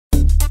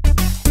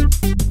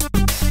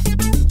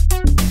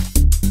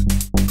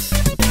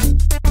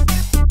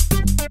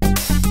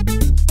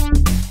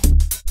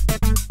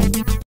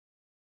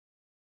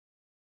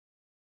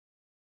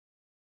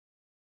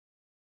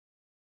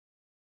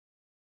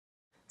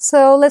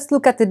So let's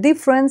look at the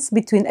difference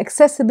between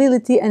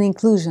accessibility and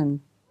inclusion.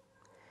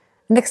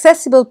 An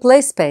accessible play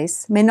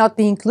space may not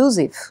be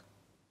inclusive,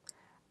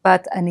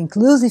 but an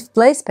inclusive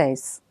play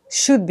space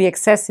should be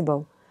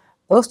accessible,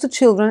 both to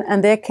children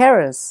and their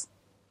carers.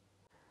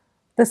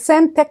 The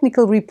same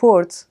technical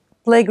report,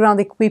 Playground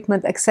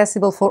Equipment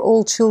Accessible for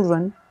All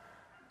Children,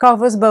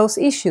 covers both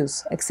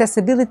issues,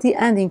 accessibility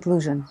and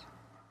inclusion.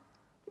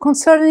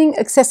 Concerning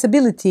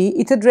accessibility,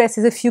 it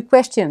addresses a few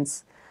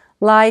questions,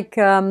 like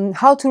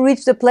how to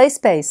reach the play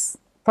space,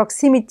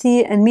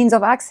 proximity and means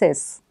of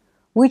access,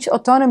 which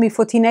autonomy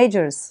for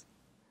teenagers.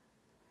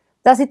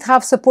 Does it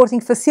have supporting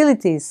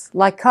facilities,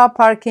 like car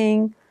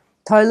parking,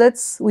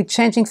 toilets with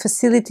changing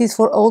facilities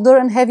for older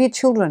and heavier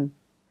children?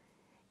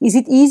 Is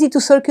it easy to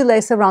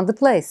circulate around the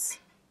place?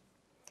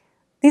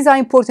 These are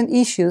important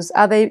issues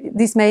as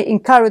this may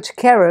encourage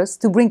carers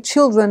to bring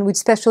children with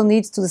special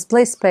needs to this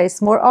play space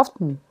more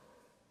often.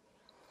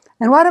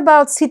 And what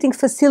about seating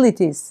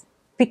facilities,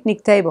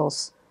 picnic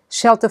tables,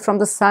 shelter from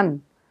the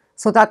sun,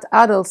 so that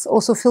adults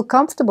also feel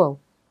comfortable?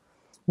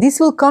 This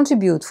will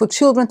contribute for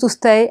children to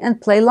stay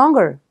and play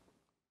longer.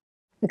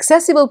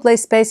 Accessible play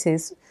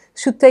spaces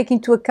should take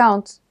into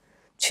account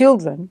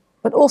children,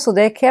 but also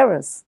their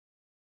carers.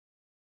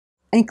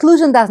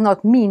 Inclusion does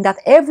not mean that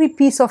every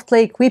piece of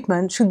play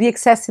equipment should be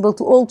accessible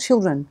to all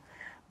children,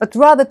 but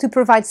rather to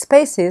provide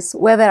spaces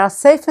where there are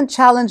safe and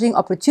challenging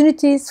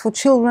opportunities for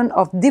children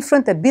of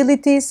different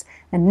abilities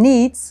and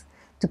needs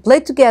to play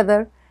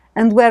together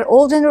and where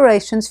all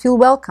generations feel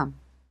welcome.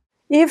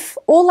 If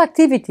all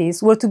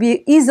activities were to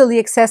be easily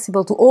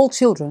accessible to all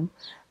children,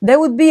 there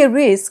would be a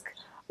risk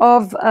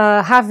of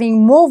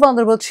having more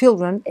vulnerable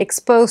children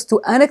exposed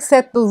to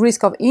unacceptable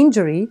risk of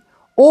injury,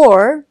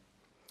 or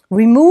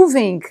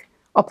removing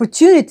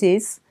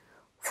opportunities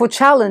for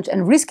challenge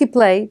and risky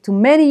play to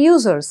many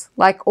users,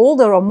 like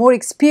older or more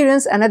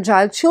experienced and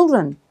agile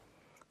children.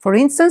 For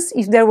instance,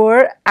 if there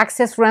were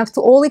access ramps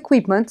to all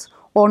equipment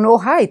or no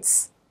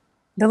heights.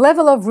 The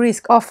level of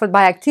risk offered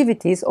by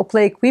activities or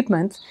play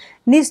equipment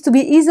needs to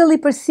be easily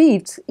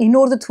perceived in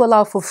order to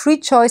allow for free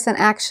choice and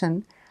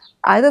action,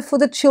 either for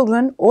the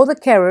children or the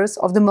carers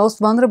of the most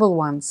vulnerable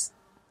ones.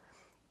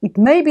 It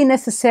may be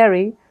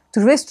necessary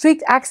to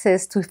restrict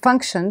access to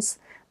functions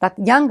that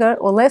younger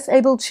or less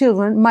able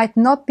children might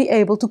not be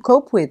able to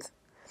cope with.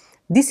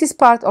 This is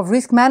part of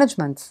risk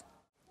management.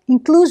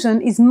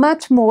 Inclusion is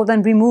much more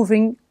than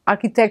removing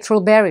architectural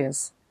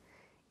barriers.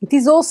 It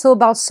is also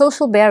about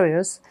social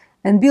barriers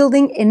and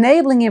building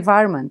enabling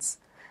environments,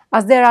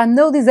 as there are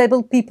no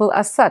disabled people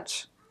as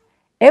such.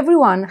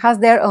 Everyone has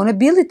their own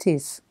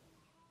abilities.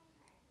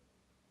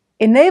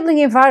 Enabling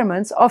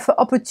environments offer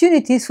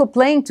opportunities for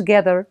playing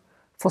together,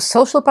 for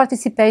social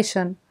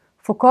participation,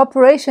 for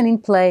cooperation in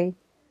play,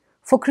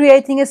 for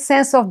creating a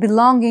sense of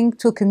belonging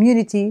to a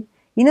community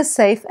in a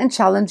safe and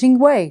challenging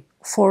way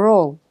for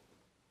all.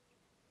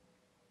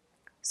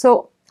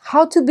 So,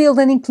 how to build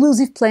an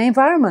inclusive play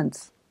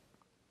environment?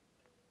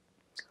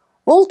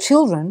 All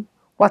children,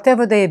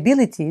 whatever their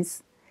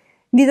abilities,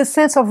 need a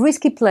sense of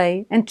risky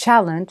play and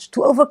challenge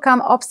to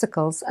overcome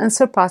obstacles and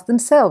surpass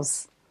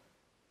themselves.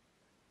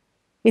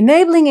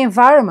 Enabling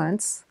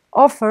environments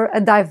offer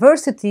a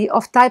diversity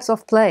of types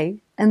of play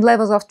and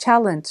levels of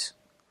challenge,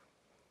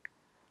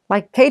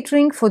 like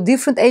catering for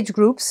different age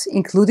groups,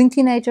 including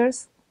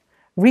teenagers,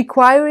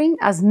 requiring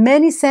as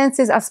many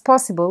senses as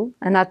possible,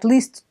 and at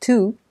least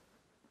 2,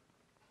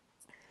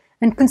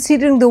 and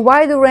considering the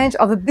wider range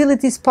of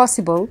abilities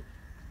possible,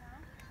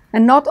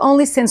 and not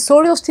only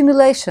sensorial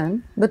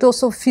stimulation, but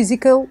also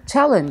physical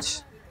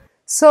challenge.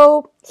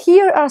 So,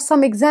 here are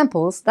some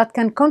examples that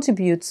can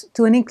contribute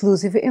to an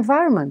inclusive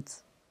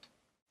environment.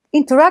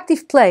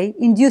 Interactive play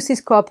induces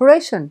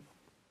cooperation.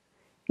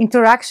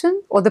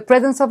 Interaction or the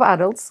presence of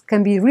adults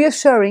can be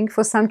reassuring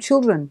for some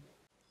children.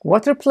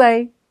 Water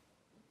play,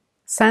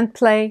 sand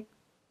play,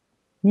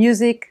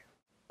 music,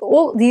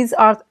 all these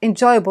are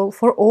enjoyable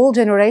for all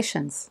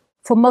generations.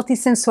 For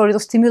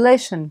multisensorial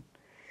stimulation,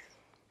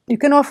 you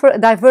can offer a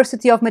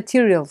diversity of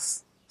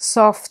materials: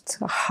 soft,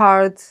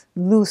 hard,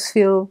 loose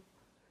feel,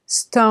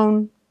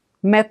 stone,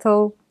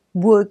 metal,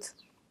 wood.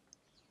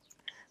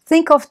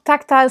 Think of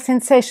tactile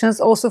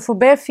sensations also for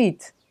bare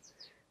feet: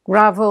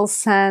 gravel,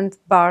 sand,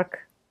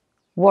 bark,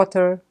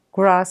 water,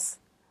 grass.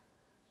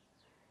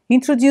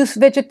 Introduce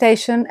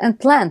vegetation and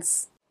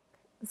plants.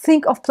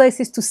 Think of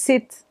places to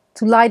sit,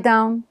 to lie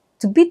down,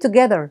 to be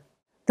together.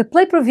 The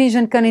play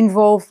provision can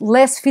involve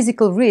less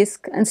physical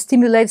risk and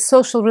stimulate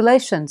social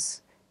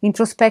relations,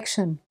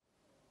 introspection,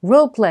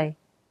 role play,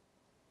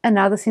 and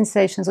other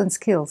sensations and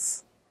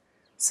skills.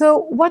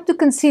 So, what to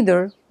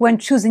consider when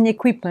choosing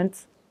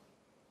equipment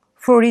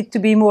for it to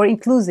be more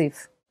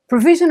inclusive?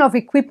 Provision of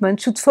equipment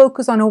should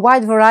focus on a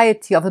wide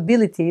variety of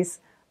abilities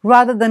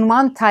rather than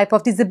one type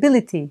of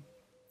disability.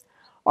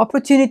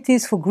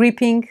 Opportunities for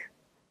gripping,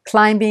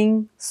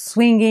 climbing,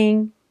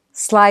 swinging,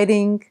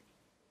 sliding.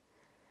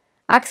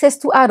 Access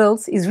to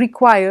adults is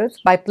required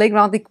by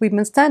playground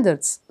equipment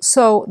standards,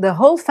 so the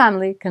whole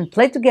family can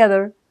play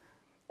together,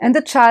 and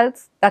the child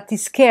that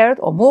is scared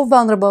or more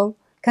vulnerable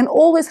can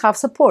always have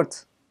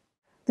support.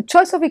 The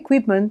choice of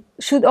equipment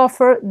should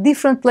offer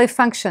different play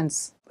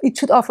functions. It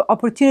should offer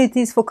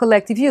opportunities for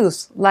collective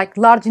use, like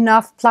large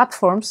enough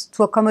platforms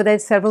to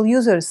accommodate several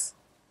users.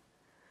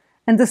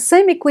 And the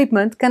same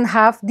equipment can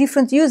have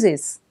different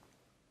uses.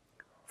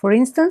 For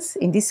instance,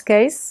 in this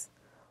case,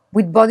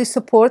 with body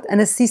support and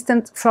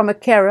assistance from a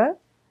carer,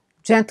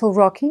 gentle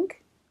rocking,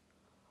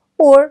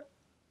 or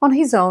on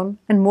his own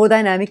and more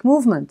dynamic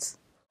movements.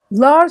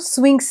 Large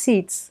swing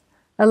seats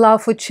allow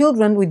for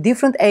children with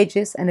different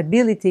ages and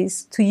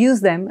abilities to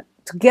use them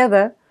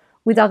together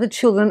with other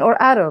children or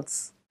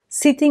adults,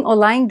 sitting or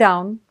lying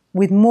down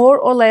with more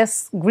or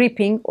less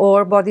gripping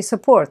or body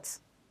support.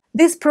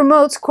 This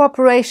promotes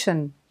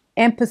cooperation,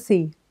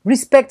 empathy,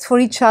 respect for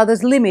each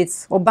other's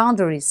limits or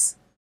boundaries.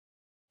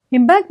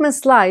 Embankment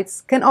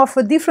slides can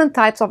offer different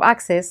types of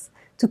access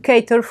to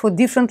cater for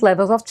different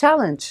levels of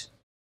challenge.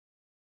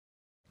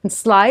 And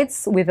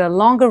slides with a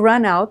longer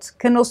run out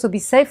can also be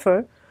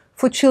safer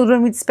for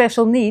children with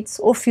special needs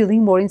or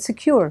feeling more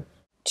insecure.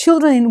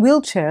 Children in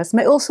wheelchairs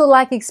may also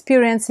like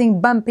experiencing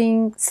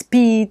bumping,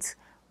 speed,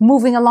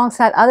 moving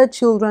alongside other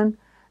children,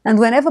 and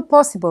whenever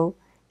possible,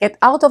 get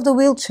out of the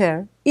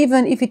wheelchair,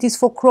 even if it is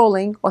for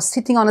crawling or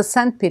sitting on a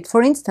sandpit,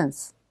 for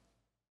instance.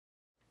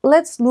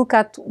 Let's look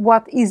at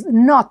what is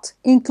not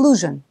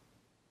inclusion.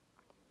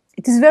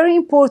 It is very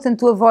important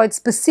to avoid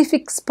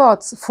specific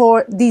spots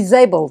for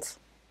disabled.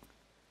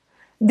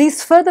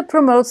 This further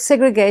promotes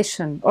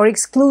segregation or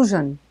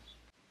exclusion.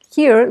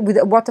 Here, with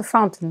a water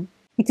fountain,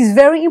 it is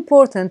very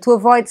important to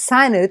avoid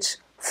signage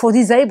for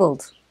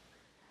disabled.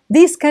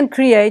 This can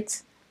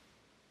create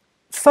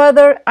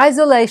further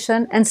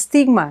isolation and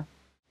stigma.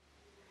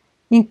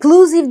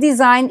 Inclusive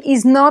design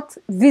is not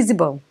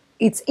visible.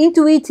 It's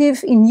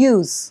intuitive in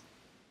use.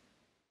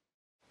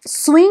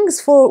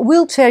 Swings for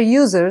wheelchair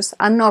users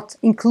are not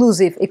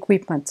inclusive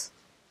equipment.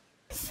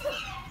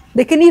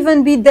 They can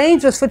even be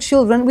dangerous for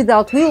children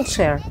without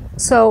wheelchair,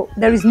 so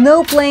there is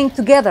no playing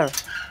together.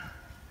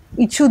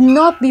 It should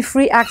not be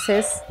free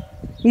access.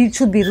 It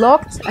should be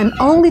locked and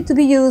only to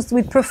be used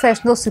with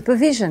professional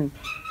supervision.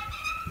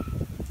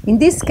 In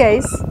this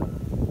case,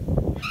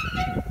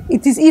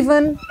 it is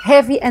even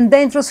heavy and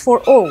dangerous for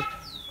all.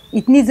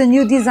 It needs a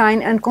new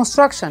design and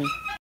construction.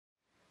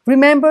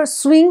 Remember,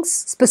 swings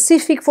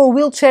specific for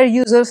wheelchair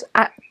users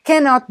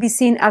cannot be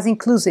seen as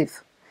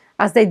inclusive,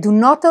 as they do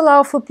not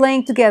allow for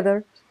playing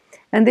together,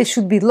 and they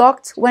should be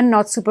locked when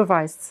not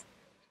supervised.